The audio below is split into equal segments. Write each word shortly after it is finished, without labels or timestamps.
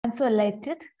also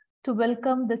elated to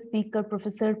welcome the speaker,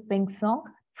 Professor Peng Song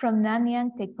from Nanyang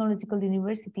Technological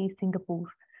University, Singapore.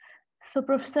 So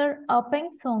Professor Peng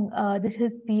Song did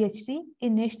his PhD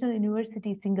in National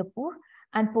University, Singapore,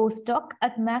 and postdoc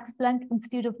at Max Planck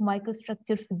Institute of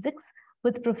Microstructure Physics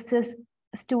with Professor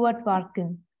Stuart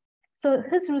Parkin. So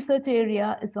his research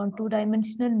area is on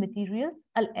two-dimensional materials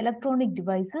and electronic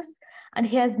devices, and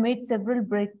he has made several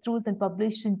breakthroughs and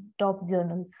published in top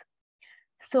journals.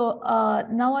 So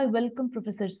now I welcome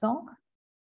Professor Song.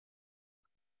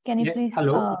 Can you please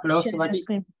hello, share your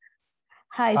screen?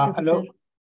 Hi, Professor.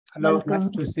 Hello, welcome. Nice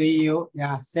to see you.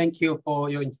 Yeah, thank you for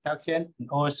your introduction and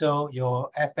also your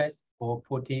efforts for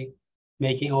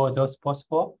making all those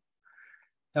possible.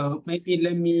 So maybe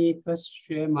let me first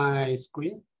share my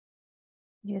screen.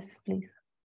 Yes, please.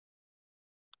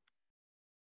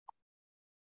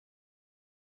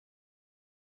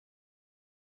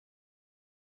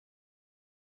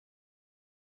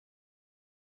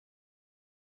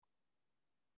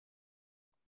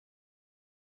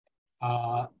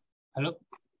 Hello.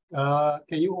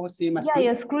 Can you all see my screen?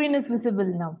 Yeah, your screen is visible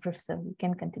now, Professor. You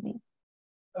can continue.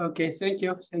 Okay, thank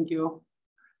you. Thank you.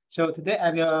 So today I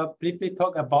will briefly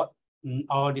talk about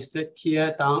our research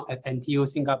here down at NTU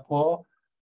Singapore.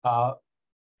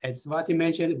 As what you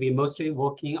mentioned, we're mostly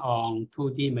working on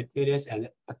 2D materials and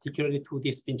particularly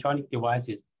 2D spintronic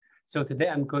devices. So today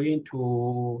I'm going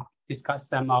to discuss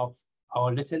some of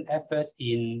our recent efforts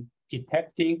in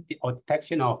detecting or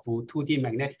detection of 2D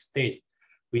magnetic states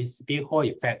with spin Hall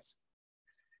effects.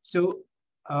 So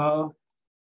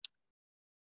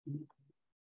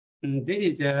this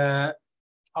is the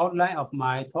outline of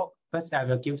my talk. First, I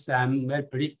will give some very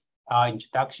brief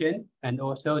introduction, and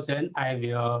also then I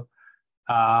will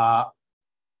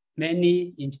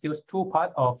mainly introduce two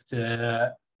parts of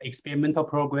the experimental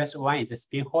progress. One is the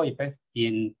spin Hall effect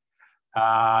in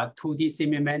 2D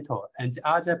semi-metal, and the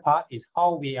other part is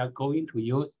how we are going to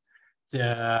use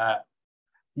the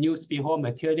new spin Hall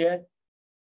material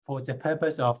for the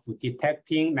purpose of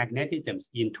detecting magnetisms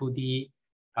in 2D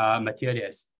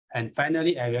materials. And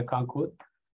finally, I will conclude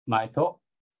my talk.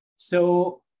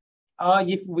 So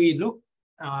if we look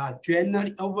general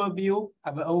overview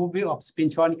of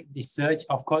spintronic research,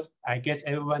 of course, I guess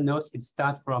everyone knows it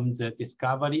starts from the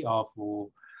discovery of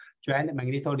joint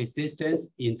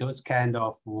magnetoresistance in those kind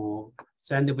of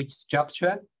sandwich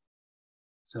structure.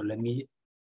 So let me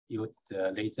use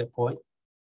the laser point.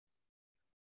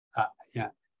 Yeah.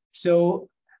 So,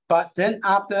 but then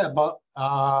after about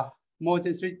more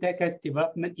than 3 decades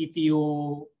development, if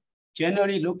you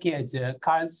generally looking at the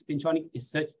current spintronic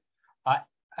research,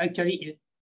 actually it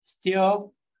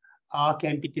still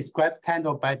can be described kind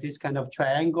of by this kind of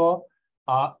triangle.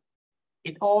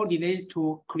 It all related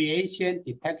to creation,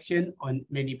 detection, and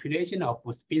manipulation of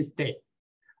spin state.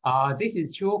 This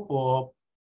is true for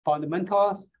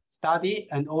fundamental study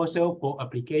and also for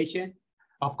application.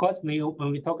 Of course,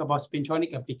 when we talk about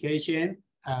spintronic application,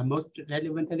 most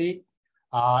relevantly,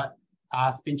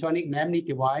 spintronic memory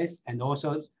device and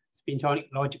also spintronic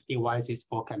logic devices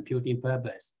for computing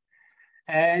purpose.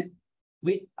 And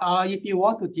if you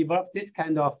want to develop this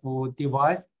kind of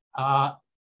device,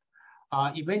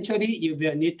 eventually you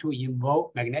will need to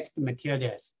involve magnetic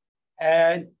materials.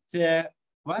 And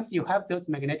once you have those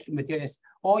magnetic materials,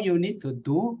 all you need to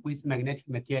do with magnetic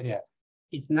material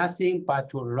is nothing but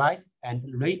to write and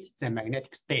read the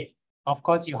magnetic state. Of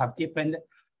course, you have different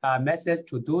methods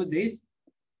to do this.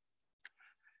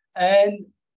 And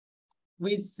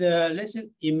with the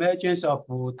recent emergence of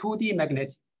 2D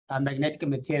magnetic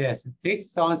materials,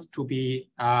 this sounds to be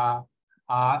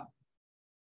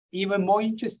even more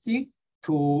interesting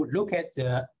to look at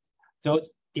those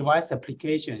device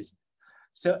applications.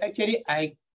 So actually,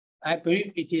 I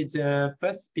believe it is the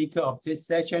first speaker of this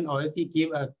session already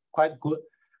give a quite good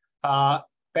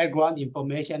background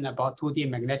information about 2D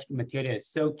magnetic materials.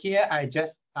 So here I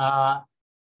just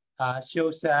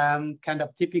show some kind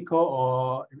of typical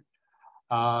or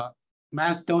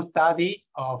milestone study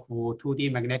of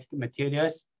 2D magnetic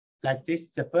materials. Like this,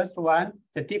 the first one,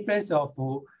 the difference of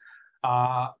when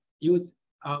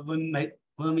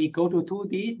we go to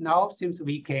 2D, now seems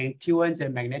we can tune the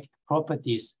magnetic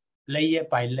properties layer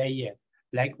by layer,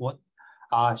 like what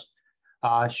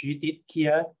she did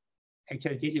here.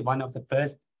 Actually, this is one of the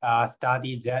first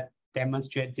studies that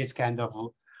demonstrate this kind of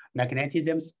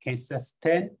magnetisms can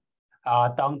sustain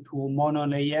down to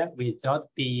monolayer without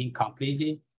being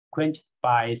completely quenched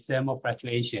by thermal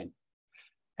fluctuation.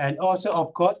 And also,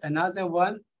 of course, another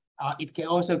one, it can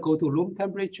also go to room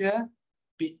temperature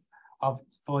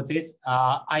for this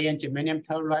iron germanium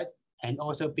telluride, and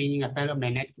also being a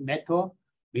ferromagnetic metal,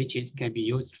 which can be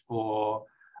used for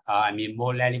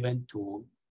more relevant to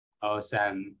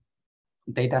some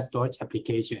data storage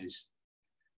applications.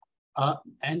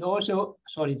 And also,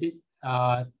 sorry, this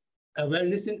a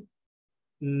very recent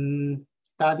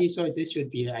study. So this should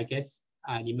be, I guess,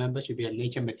 I remember should be a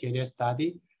Nature Material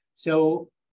study. So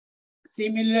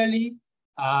similarly,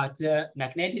 the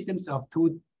magnetisms of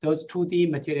those 2D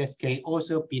materials can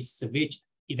also be switched,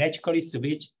 electrically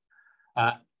switched.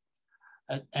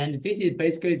 And this is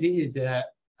basically, this is the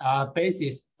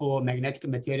basis for magnetic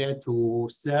material to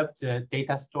serve the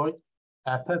data storage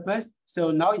purpose.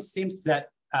 So now it seems that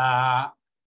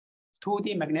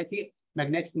 2D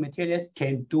magnetic materials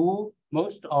can do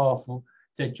most of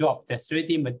the job that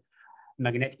 3D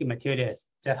magnetic materials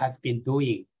that has been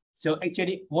doing. So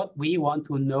actually what we want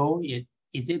to know is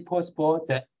it possible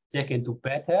that they can do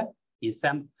better in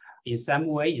some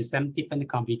way, in some different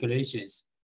configurations?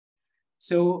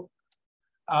 So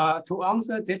to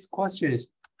answer these questions,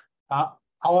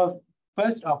 our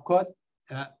first, of course,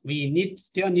 we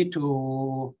still need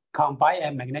to combine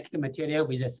a magnetic material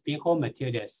with a spin hole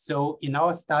material. So in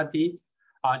our study,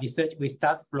 research, we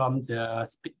start from the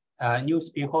new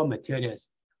spin hole materials.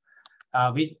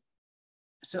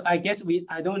 So I guess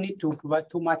I don't need to provide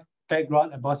too much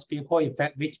background about spin hole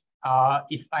effect, which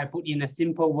if I put in a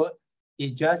simple word,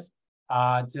 it's just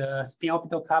the spin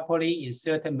orbital coupling in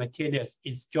certain materials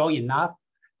is strong enough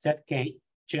that can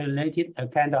generate a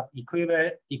kind of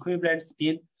equivalent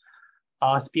spin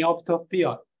orbital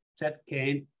field that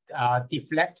can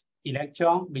deflect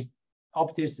electron with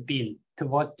opposite spin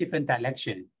towards different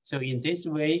direction. So in this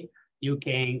way, you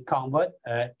can convert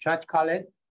a charge current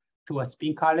to a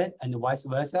spin current and vice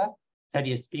versa, that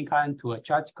is spin current to a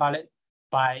charge current,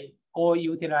 by all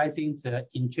utilizing the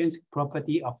intrinsic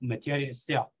property of material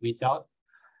itself without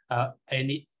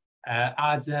any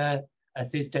other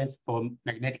assistance for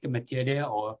magnetic material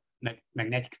or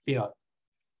magnetic field.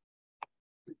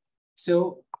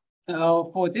 So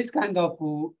for this kind of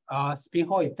spin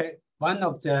hole effect, one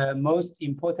of the most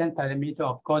important parameter,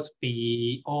 of course,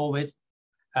 we always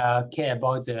care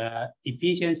about the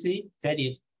efficiency that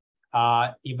is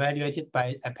evaluated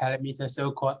by a parameter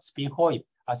so-called spin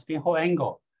hole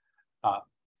angle.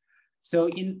 So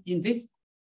in this,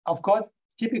 of course,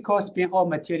 typical spin hole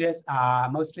materials are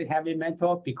mostly heavy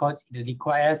metal because it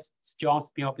requires strong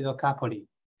spin orbital coupling.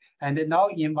 And now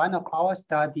in one of our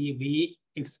study, we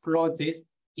explore this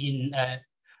in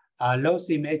a low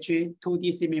symmetry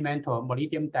 2D semi-metal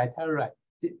molybdenum ditelluride.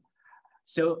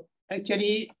 So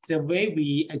actually, the way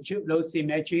we achieve low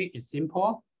symmetry is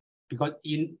simple, because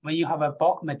when you have a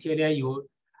bulk material,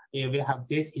 you will have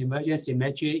this inversion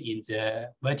symmetry in the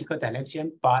vertical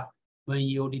direction. But when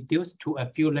you reduce to a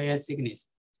few layer thickness,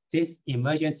 this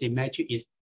inversion symmetry is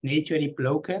naturally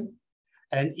broken.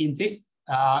 And in this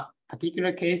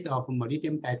particular case of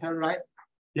molybdenum ditelluride,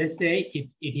 let's say if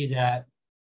it is a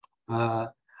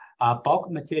bulk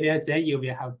material, then you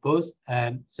will have both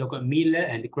so-called Miller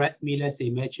and Grad-Miller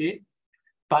symmetry.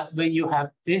 But when you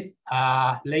have this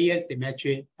layered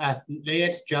symmetry,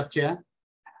 layered structure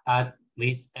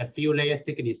with a few layer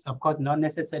thickness, of course, not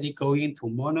necessarily going to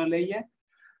monolayer,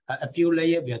 a few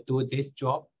layers will do this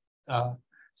job.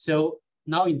 So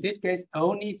now in this case,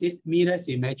 only this Miller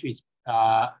symmetry is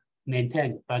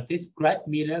maintained, but this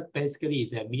Grad-Miller basically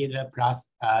is a Miller plus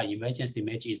inversion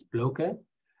symmetry is broken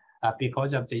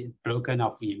because of the broken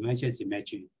of inversion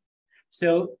symmetry.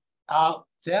 So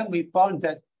then we found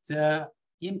that the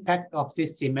impact of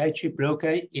this symmetry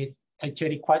broken is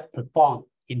actually quite profound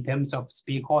in terms of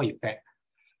spin hole effect.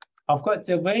 Of course,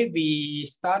 the way we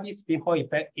study spin hole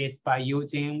effect is by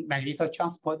using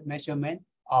magnetotransport measurement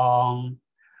on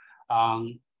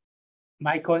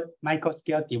micro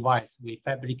scale device we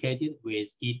fabricated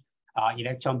with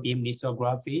electron beam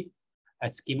lithography,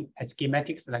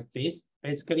 schematics like this.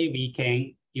 Basically, we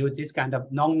can use this kind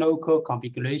of non-local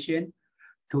configuration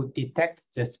to detect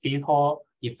the spin hole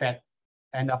effect.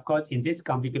 And of course, in this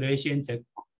configuration,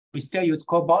 we still use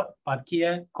cobalt, but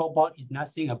here cobalt is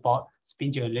nothing about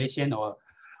spin generation or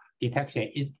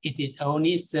detection. It is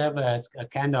only serve as a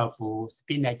kind of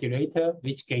spin regulator,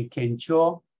 which can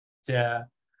control the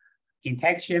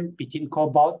interaction between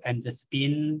cobalt and the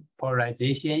spin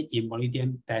polarization in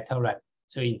molybdenum ditelluride.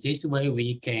 So in this way,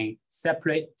 we can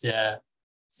separate the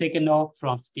signal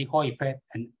from spin hole effect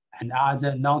and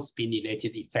other non-spin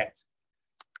related effects.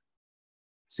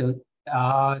 So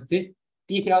this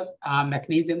detailed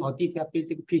mechanism or detailed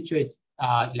physics picture is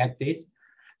like this.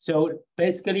 So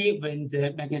basically, when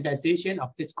the magnetization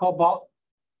of this cobalt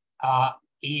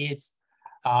is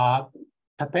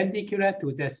perpendicular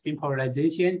to the spin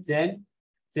polarization, then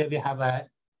we have a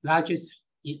largest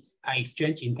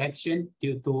exchange interaction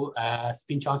due to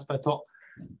spin transfer torque.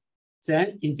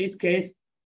 Then in this case,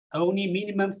 only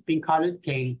minimum spin current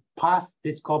can pass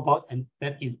this cobalt, and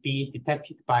that is being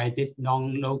detected by this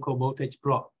non-local voltage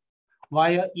probe.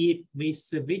 While if we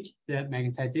switch the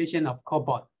magnetization of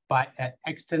cobalt by an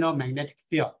external magnetic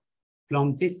field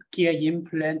from this in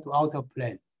plane to outer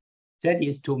plane, that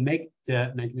is to make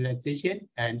the magnetization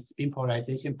and spin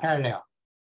polarization parallel.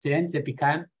 Then they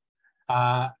become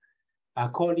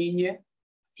collinear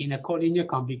in a collinear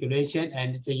configuration,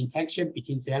 and the interaction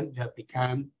between them will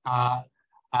become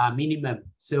minimum.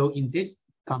 So in this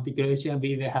configuration,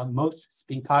 we will have most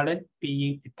spin current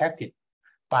being detected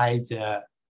by the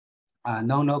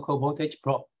non-local voltage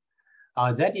probe.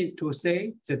 That is to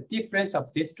say, the difference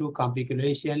of these two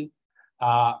configurations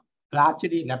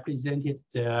largely represented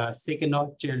the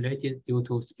signal generated due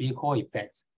to spin Hall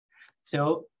effects.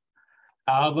 So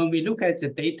when we look at the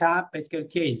data, basically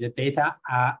here is the data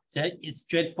that is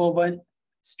straightforward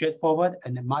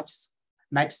and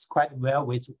matches quite well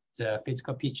with the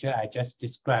physical picture I just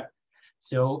described.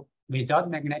 So without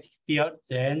magnetic field,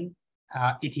 then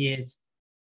it is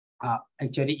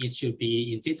actually it should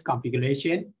be in this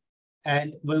configuration.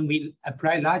 And when we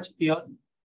apply large field,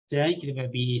 then it will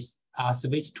be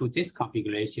switched to this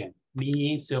configuration.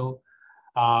 Meaning, so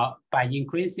by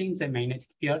increasing the magnetic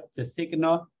field, the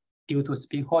signal due to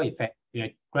spin Hall effect will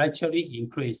gradually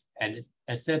increase, and at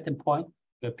a certain point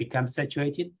will become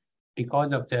saturated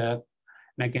because of the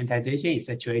magnetization is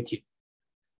saturated.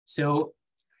 So,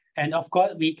 and of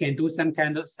course, we can do some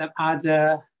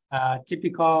other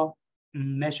typical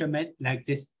measurement like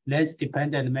this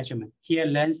length-dependent measurement. Here,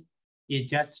 length is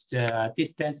just the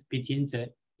distance between the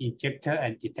injector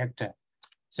and detector.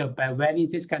 So by varying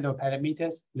this kind of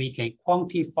parameters, we can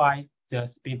quantify the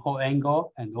spin Hall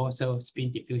angle and also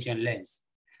spin diffusion length.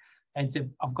 And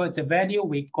of course, the value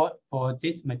we got for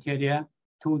this material,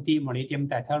 2D molybdenum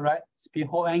diterite, spin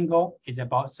Hall angle is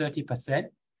about 30%,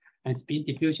 and spin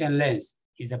diffusion length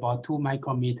is about 2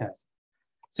 micrometers.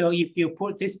 So if you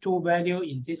put these two values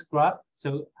in this graph,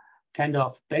 so kind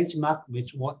of benchmark with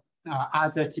what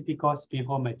other typical spin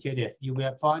Hall materials, you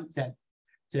will find that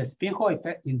the spin Hall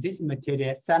effect in this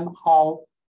material somehow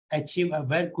achieve a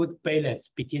very good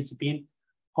balance between spin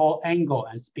Hall angle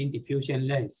and spin diffusion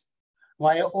length.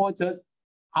 While all those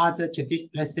other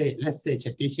let's say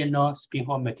traditional spin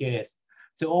Hall materials,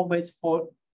 they always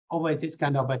fall over this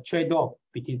kind of a trade-off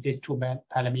between these two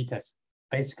parameters.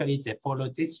 Basically, they follow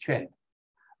this trend.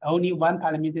 Only one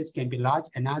parameter can be large,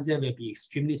 another will be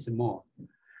extremely small.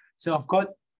 So of course,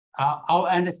 our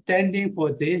understanding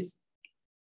for this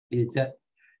is that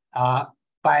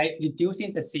by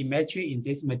reducing the symmetry in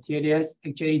these materials,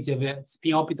 actually the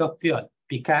spin orbital field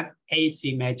become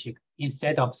asymmetric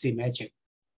instead of symmetric.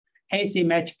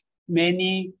 Asymmetric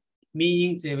meaning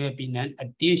there will be an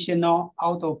additional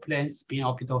outer plane spin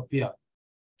orbital field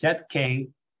that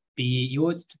can be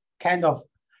used kind of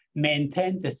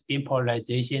maintain the spin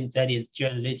polarization that is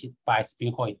generated by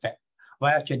spin Hall effect.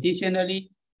 While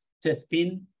traditionally, the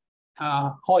spin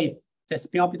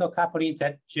orbital coupling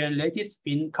that generated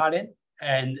spin current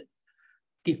and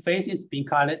dephasing spin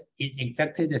current is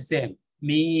exactly the same.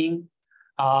 Meaning,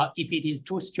 if it is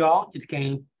too strong, it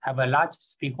can have a large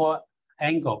spin Hall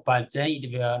angle, but then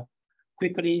it will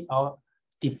quickly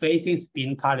dephasing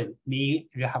spin current, meaning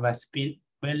you have a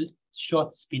very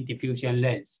short spin diffusion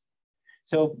length.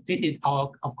 So this is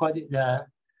of course,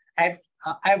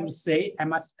 I would say, I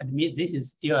must admit, this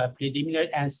is still a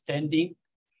preliminary understanding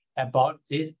about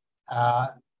this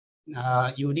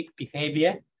unique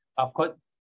behavior. Of course,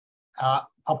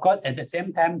 at the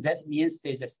same time, that means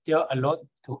there's still a lot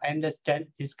to understand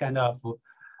this kind of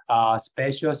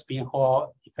special spin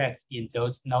Hall effects in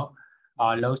those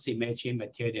low symmetry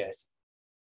materials.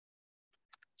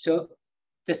 So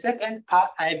the second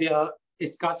part, I will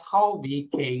discuss how we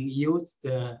can use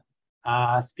the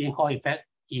spin Hall effect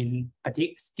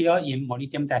still in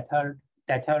molybdenum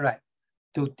diterite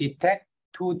to detect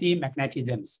 2D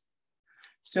magnetisms.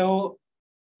 So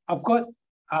of course,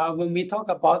 when we talk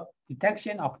about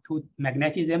detection of two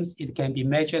magnetisms, it can be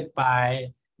measured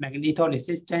by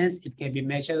magnetoresistance, it can be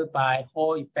measured by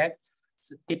Hall effect,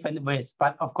 different ways.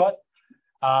 But of course,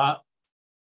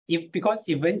 because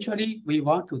eventually we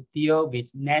want to deal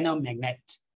with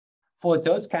nanomagnet. For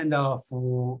those kind of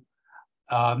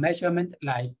measurement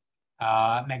like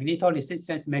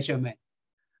magnetoresistance measurement,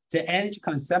 the energy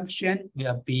consumption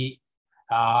will be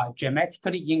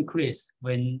dramatically increased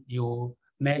when you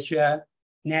measure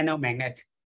nanomagnet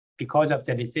because of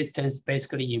the resistance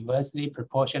basically inversely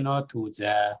proportional to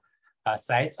the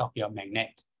size of your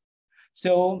magnet.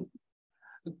 So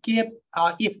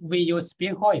If we use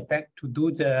spin Hall effect to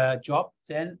do the job,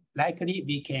 then likely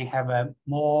we can have a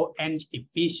more energy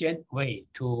efficient way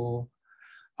to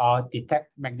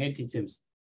detect magnetisms.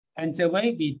 And the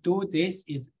way we do this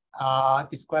is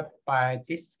described by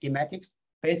these schematics.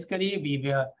 Basically, we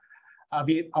will,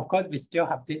 of course, we still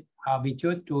have this, we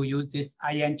choose to use this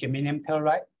iron germanium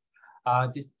telluride.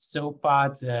 This so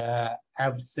far, I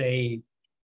would say,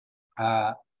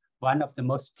 one of the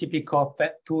most typical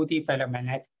 2D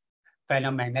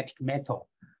ferromagnetic metal.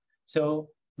 So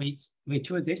we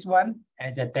choose this one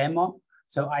as a demo.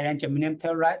 So iron germanium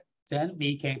telluride, then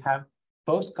we can have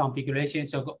both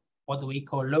configurations of what we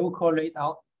call local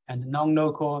readout and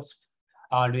non-local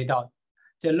readout.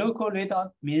 The local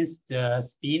readout means the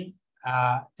spin,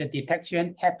 the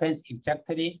detection happens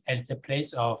exactly at the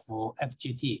place of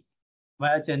FGT,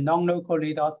 while the non-local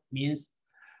readout means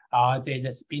there's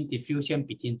a spin diffusion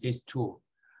between these two.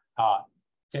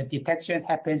 The detection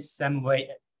happens some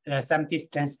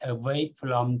distance away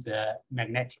from the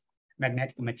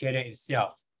magnetic material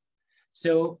itself.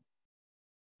 So,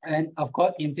 and of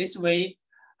course, in this way,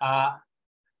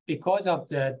 because of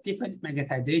the different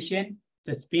magnetization,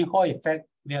 the spin Hall effect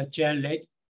will generate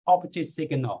opposite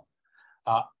signal.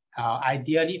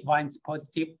 Ideally, one is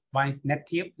positive, one is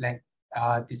negative, like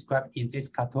described in this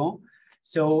cartoon.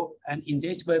 So, and in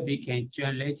this way, we can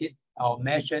generate it or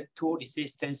measure two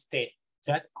resistance states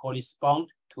that correspond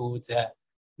to the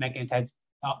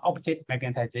opposite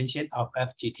magnetization of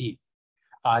FGT.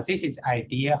 This is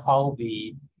idea how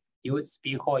we use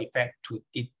spin Hall effect to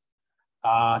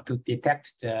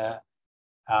detect the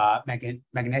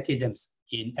magnetisms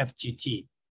in FGT.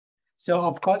 So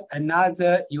of course,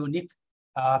 another unique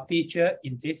feature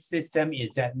in this system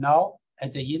is that now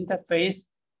at the interface,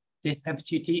 this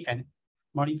FGT and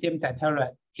molybdenum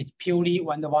ditelluride is purely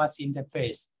 1-watt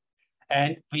interface.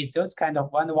 And with those kind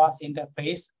of 1-watt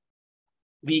interface,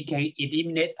 we can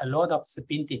eliminate a lot of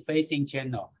spin defacing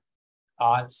channel,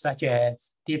 such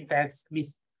as defects,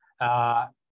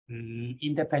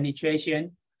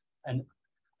 interpenetration,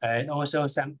 and also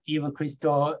some even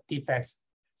crystal defects.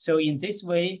 So in this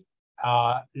way,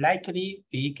 likely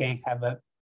we can have a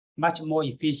much more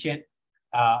efficient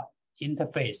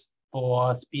interface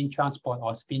for spin transport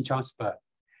or spin transfer.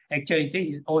 Actually, this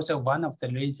is also one of the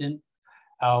reasons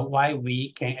why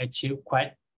we can achieve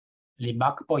quite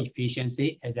remarkable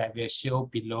efficiency, as I will show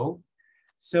below.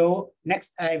 So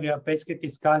next, I will basically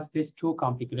discuss these two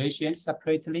configurations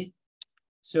separately.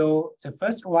 So the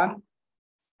first one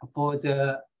for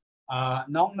the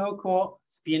non-local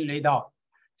spin readout.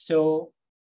 So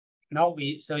now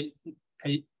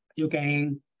you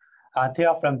can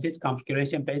tell from this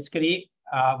configuration, basically,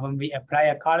 when we apply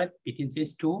a current between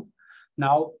these two,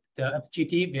 now the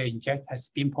FGT will inject a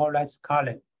spin polarized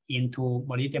current into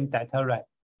molybdenum ditelluride.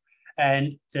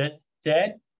 And then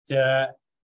the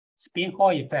spin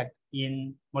Hall effect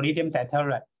in molybdenum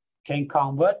ditelluride can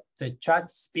convert the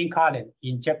charged spin current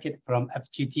injected from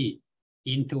FGT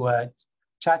into a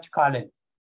charge current,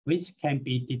 which can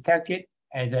be detected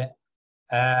as a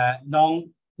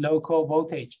non-local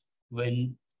voltage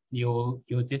when you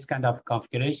use this kind of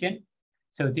configuration.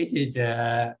 So this is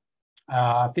a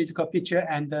physical picture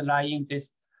underlying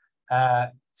this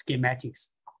schematics.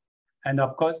 And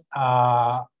of course,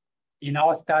 in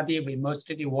our study, we're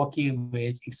mostly working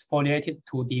with exfoliated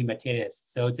 2D materials.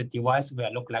 So the device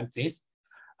will look like this.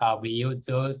 We use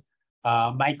those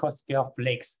microscale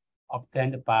flakes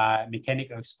obtained by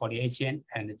mechanical exfoliation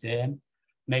and then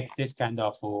make this kind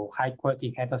of high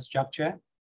quality heterostructure.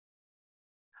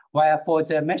 While for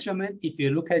the measurement, if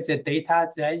you look at the data,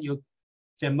 then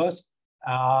the most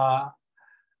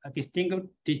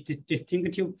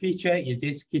distinctive feature is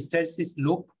this hysteresis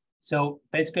loop. So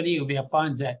basically, we have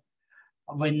found that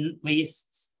when we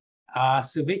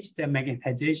switch the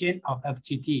magnetization of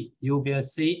FGT, you will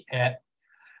see a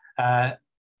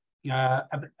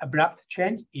abrupt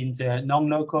change in the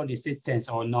non-local resistance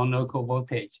or non-local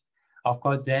voltage. Of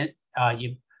course, then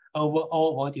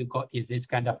overall what you got is this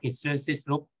kind of hysteresis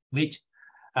loop, which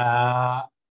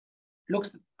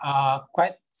looks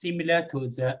quite similar to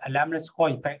the anomalous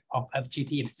Hall effect of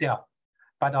FGT itself.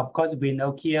 But of course, we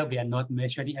know here we are not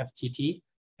measuring FGT.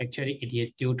 Actually, it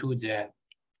is due to the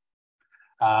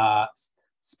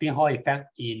spin Hall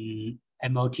effect in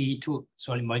MOT2,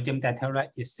 sorry, molybdenum ditelluride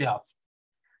itself.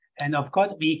 And of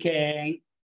course, we can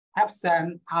have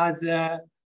some other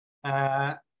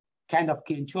kind of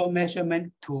control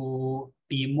measurement to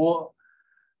be more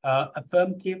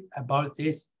affirmative about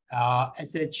this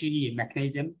AtC-AtG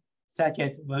mechanism, such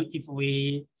as if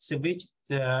we switch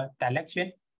the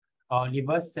direction or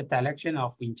reverse the direction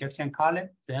of injection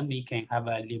current, then we can have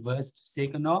a reversed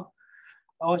signal.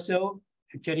 also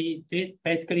actually this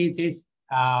basically this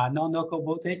non-local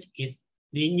voltage is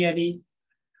linearly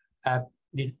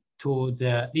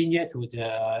linear to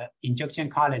the injection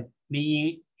current,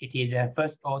 meaning it is a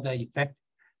first order effect.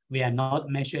 We are not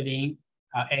measuring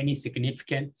any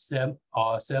significant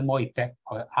thermal effect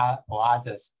or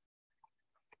others.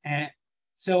 And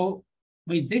so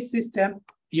with this system,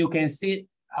 you can see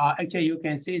actually you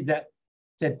can see that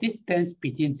the distance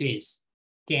between these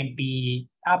can be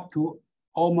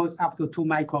almost up to 2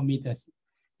 micrometers,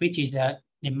 which is a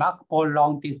remarkable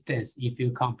long distance if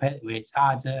you compare with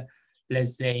other,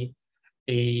 let's say,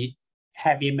 a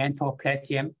heavy metal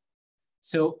platinum.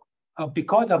 So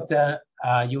because of the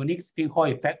unique spin Hall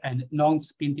effect and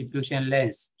non-spin diffusion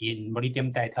length in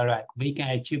molybdenum ditherite, we can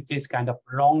achieve this kind of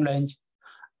long-range,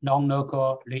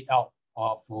 non-local readout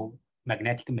of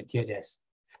magnetic materials.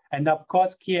 And of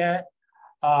course, here,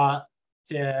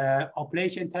 the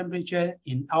operation temperature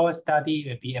in our study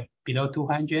will be below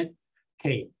 200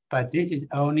 K, but this is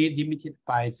only limited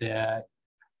by the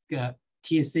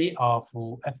TC of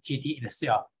FGD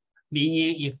itself,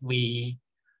 meaning if we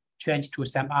change to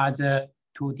some other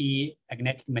 2D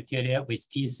magnetic material with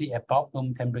TC above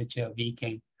room temperature, we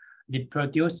can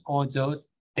reproduce all those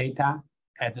data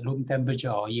at room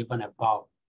temperature or even above.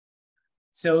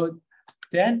 So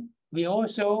then we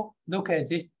also look at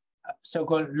this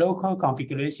so-called local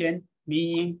configuration,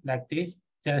 meaning like this.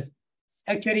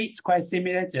 Actually, it's quite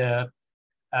similar to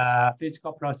the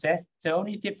physical process. The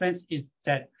only difference is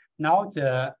that now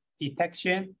the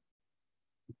detection,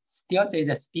 still there's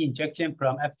a spin injection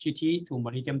from FGT to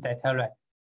molybdenum ditherite,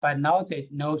 but now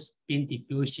there's no spin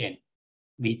diffusion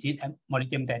within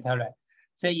molybdenum ditherite.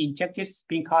 The injected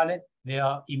spin current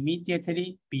will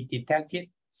immediately be detected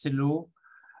through,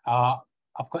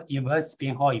 of course, inverse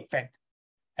spin Hall effect,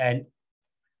 and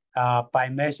by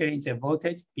measuring the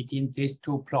voltage between these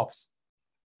two probes.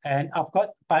 And of course,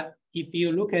 but if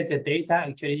you look at the data,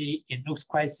 actually, it looks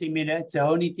quite similar. The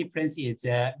only difference is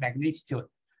the magnitude.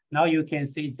 Now you can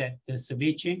see that the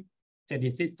switching, the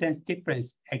resistance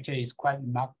difference actually is quite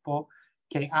remarkable,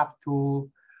 can up to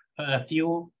a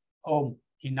few ohm.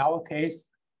 In our case,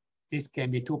 this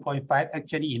can be 2.5.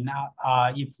 Actually,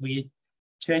 if we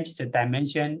change the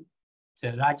dimension,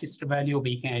 the largest value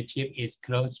we can achieve is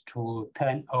close to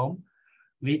 10 ohm,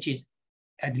 which is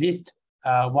at least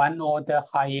 1 order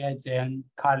higher than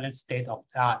current state of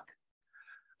the art.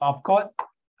 Of course,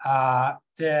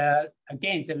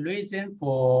 again, the reason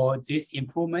for this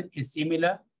improvement is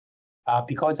similar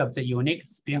because of the unique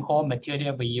spin Hall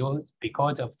material we use,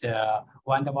 because of the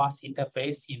van der Waals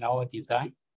interface in our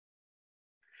design.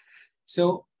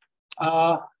 So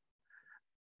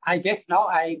I guess now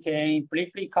I can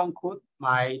briefly conclude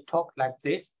my talk like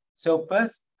this. So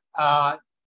first,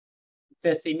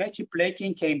 the symmetry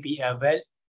plating can be a very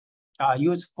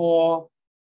useful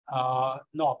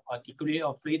knob or degree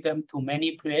of freedom to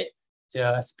manipulate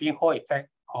the spin Hall effect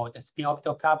or the spin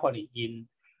orbital coupling in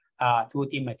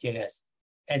 2D materials.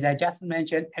 As I just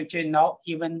mentioned, actually now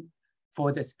even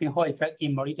for the spin Hall effect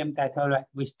in molybdenum ditherite,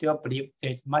 we still believe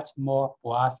there's much more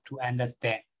for us to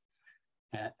understand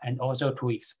and also to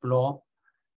explore.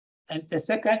 And the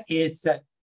second is that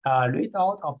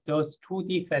readout of those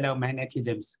 2D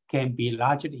ferromagnetisms can be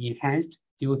largely enhanced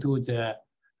due to the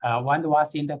van der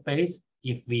Waals interface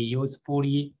if we use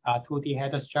fully 2D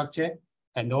heterostructure,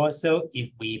 and also if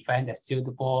we find a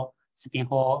suitable spin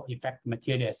Hall effect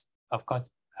materials, of course,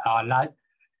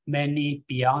 many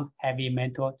beyond heavy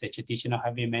metal, the traditional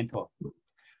heavy metal.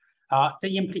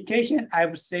 The implication I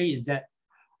would say is that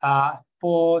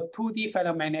for 2D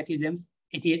ferromagnetisms,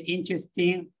 it is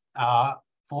interesting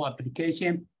for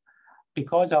application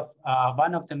because of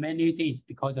one of the main reasons is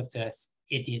because of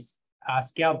it is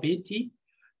scalability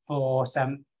for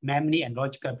some memory and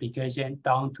logic application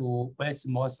down to very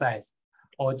small size.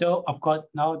 Although, of course,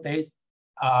 nowadays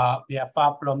we are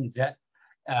far from that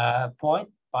point,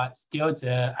 but still,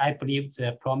 I believe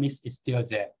the promise is still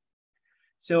there.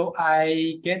 So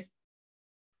I guess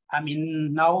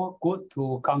now good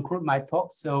to conclude my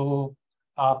talk. So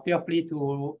feel free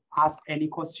to ask any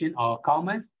question or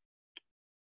comments.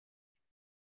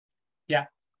 Yeah.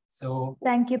 So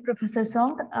thank you, Professor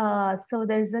Song. So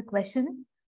there's a question.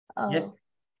 Yes.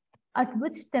 At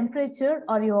which temperature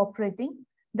are you operating?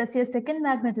 Does your second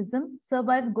magnetism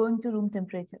survive going to room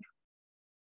temperature?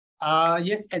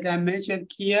 Yes, as I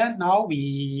mentioned here, now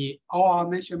all our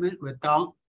measurements were done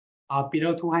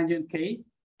below 200 K,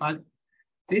 but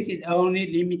this is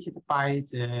only limited by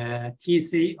the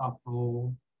TC of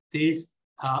this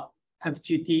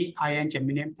FGT iron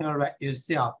germanium telluride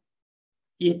itself.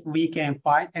 If we can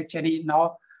find actually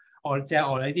now, or there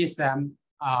are already some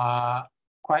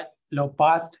quite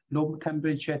robust room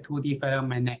temperature 2D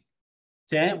ferromagnet.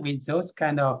 Then with those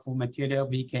kind of material,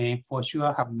 we can for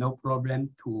sure have no problem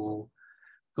to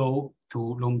go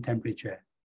to room temperature.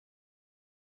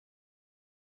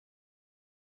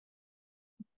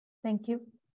 Thank you.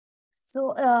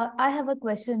 So I have a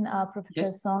question, Professor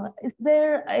Yes. Song. Is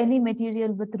there any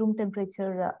material with room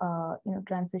temperature,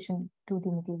 transition to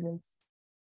the materials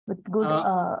with good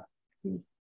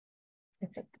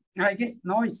effect? I guess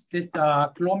no, it's just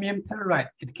chromium telluride.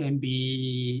 It can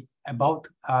be about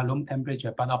room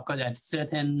temperature, but of course at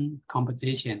certain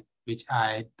composition, which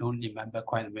I don't remember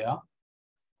quite well.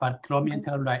 But chromium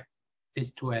telluride,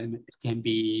 these two elements can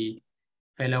be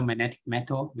ferromagnetic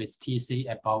metal with TC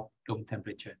above room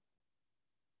temperature.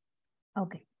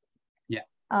 Okay. Yeah.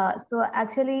 So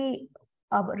actually,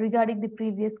 regarding the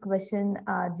previous question,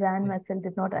 Jan myself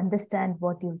did not understand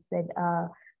what you said.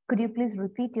 Could you please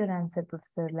repeat your answer,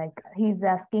 Professor? Like he's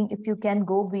asking if you can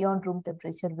go beyond room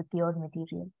temperature with your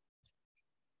material.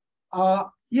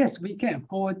 Yes, we can.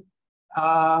 For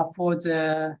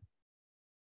the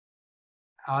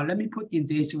let me put in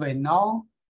this way now.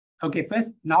 Okay,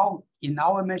 first now in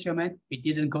our measurement, we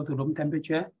didn't go to room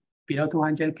temperature below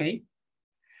 200 K.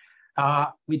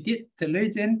 We did the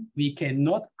reason we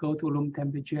cannot go to room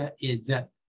temperature is that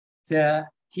the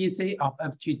TC of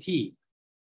FGT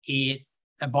is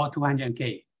about 200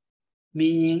 K.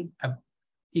 Meaning,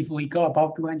 if we go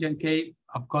above 200 K,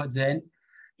 of course, then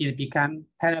it becomes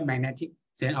paramagnetic.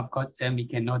 Then, of course, then we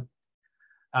cannot.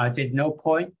 There's no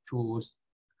point to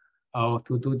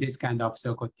do this kind of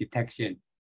circuit detection,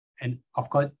 and of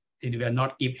course, it will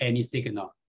not give any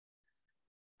signal.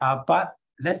 But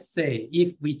let's say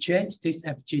if we change this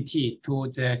FGT to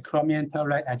the chromium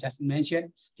telluride I just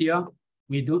mentioned, still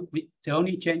the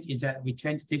only change is that we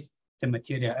change the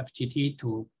material FGT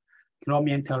to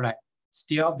chromium telluride.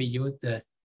 Still we use the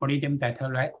palladium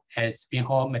ditelluride as spin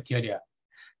hole material.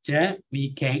 Then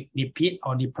we can repeat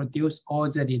or reproduce all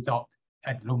the results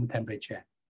at room temperature.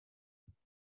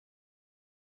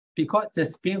 Because the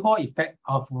spin hole effect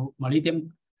of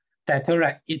palladium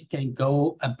ditelluride, it can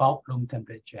go above room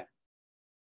temperature.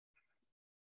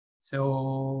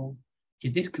 So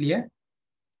is this clear?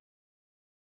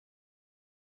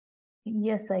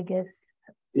 Yes, I guess.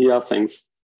 Yeah, thanks.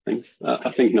 Thanks. I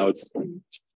think now it's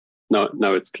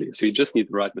clear. So you just need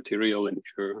the right material, and if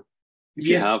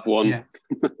you have one. Yeah.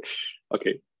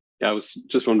 Okay. Yeah, I was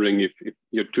just wondering if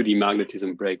your 2D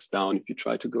magnetism breaks down if you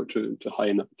try to go to high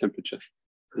enough temperature,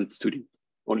 because it's 2D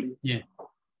only. Yeah.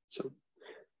 So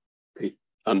okay.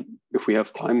 If we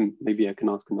have time, maybe I can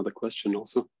ask another question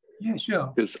also. Yeah,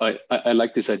 sure. Because I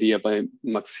like this idea by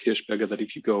Max Hirschberger that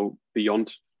if you go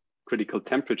beyond critical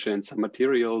temperature in some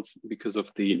materials, because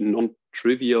of the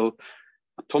non-trivial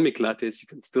atomic lattice, you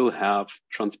can still have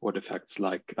transport effects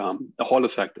like a Hall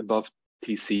effect above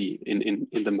TC in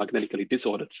the magnetically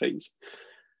disordered phase.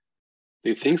 Do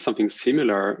you think something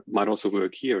similar might also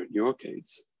work here in your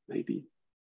case, maybe?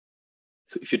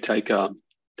 So if you take a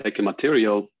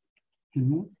material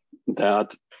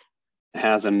that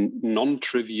has a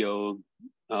non-trivial,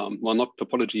 well, not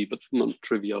topology, but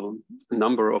non-trivial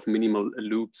number of minimal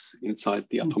loops inside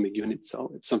the atomic unit cell.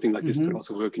 If something like this could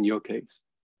also work in your case.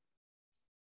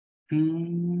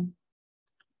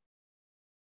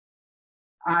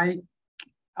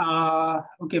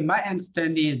 Okay, my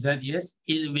understanding is that yes,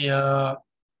 it will,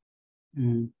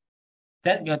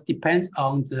 that will depend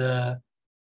on the,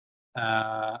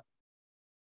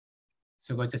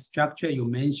 so the structure you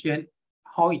mentioned,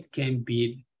 how it can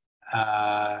be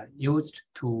used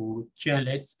to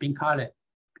generate spin current,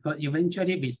 because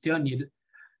eventually we still need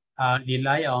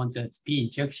rely on the spin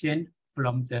injection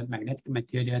from the magnetic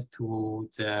material to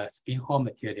the spin hole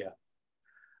material.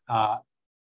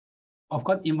 Of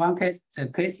course, in one case, the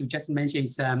case you just mentioned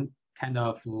is some kind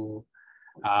of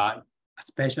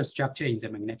special structure in the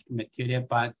magnetic material,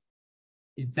 but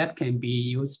if that can be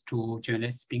used to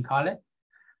generate spin current,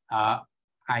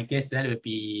 I guess that would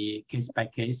be case by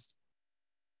case.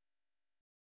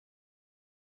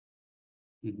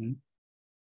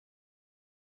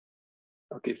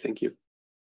 Okay, thank you.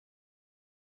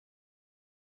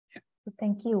 Yeah.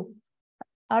 Thank you.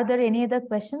 Are there any other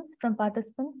questions from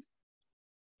participants?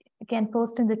 You can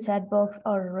post in the chat box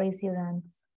or raise your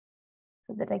hands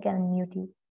so that I can unmute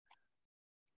you.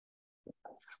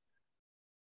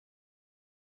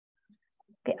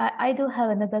 Okay, I do have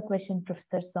another question,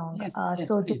 Professor Song. Yes,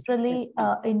 so please, generally, please.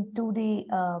 in 2D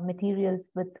materials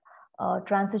with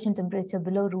transition temperature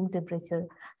below room temperature,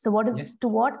 so what is to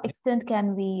what extent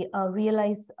can we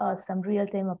realize some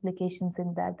real-time applications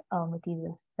in that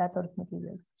materials, that sort of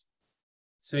materials?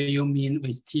 So you mean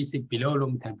with TC below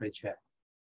room temperature?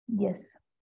 Yes.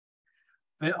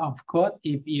 Well, of course,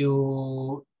 if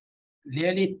you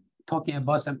really talking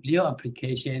about some real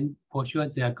application, for sure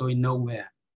they are going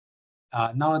nowhere.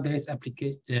 Nowadays,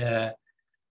 application,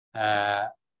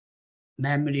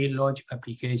 memory logic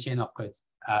application, of course,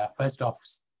 first of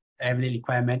every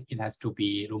requirement, it has to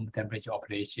be room temperature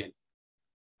operation.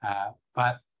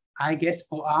 But I guess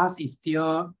for us, it's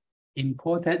still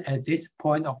important at this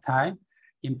point of time,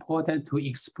 important to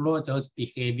explore those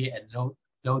behavior at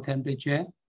low temperature,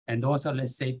 and also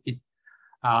let's say this,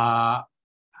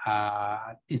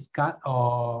 discuss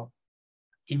or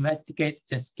investigate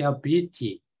the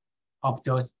scalability of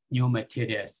those new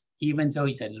materials, even though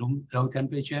it's at low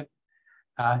temperature.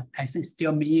 I think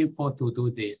still meaningful to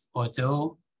do this,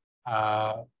 although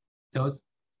those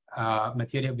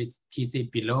material with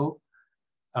TC below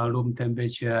room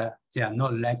temperature, they are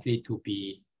not likely to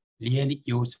be really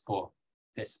useful.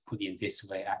 Let's put it this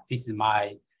way. This is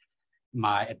my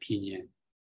opinion.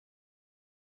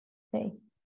 Okay.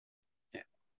 Yeah.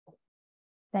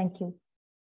 Thank you.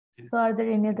 So are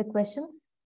there any other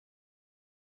questions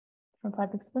from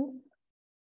participants?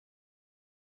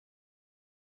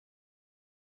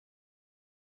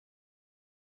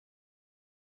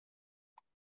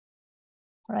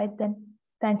 All right, then.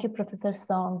 Thank you, Professor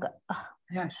Song.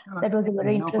 Yeah, sure. That was a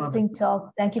very interesting problem.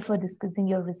 talk. Thank you for discussing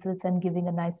your results and giving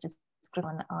a nice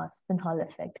description on spin Hall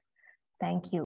effect. Thank you.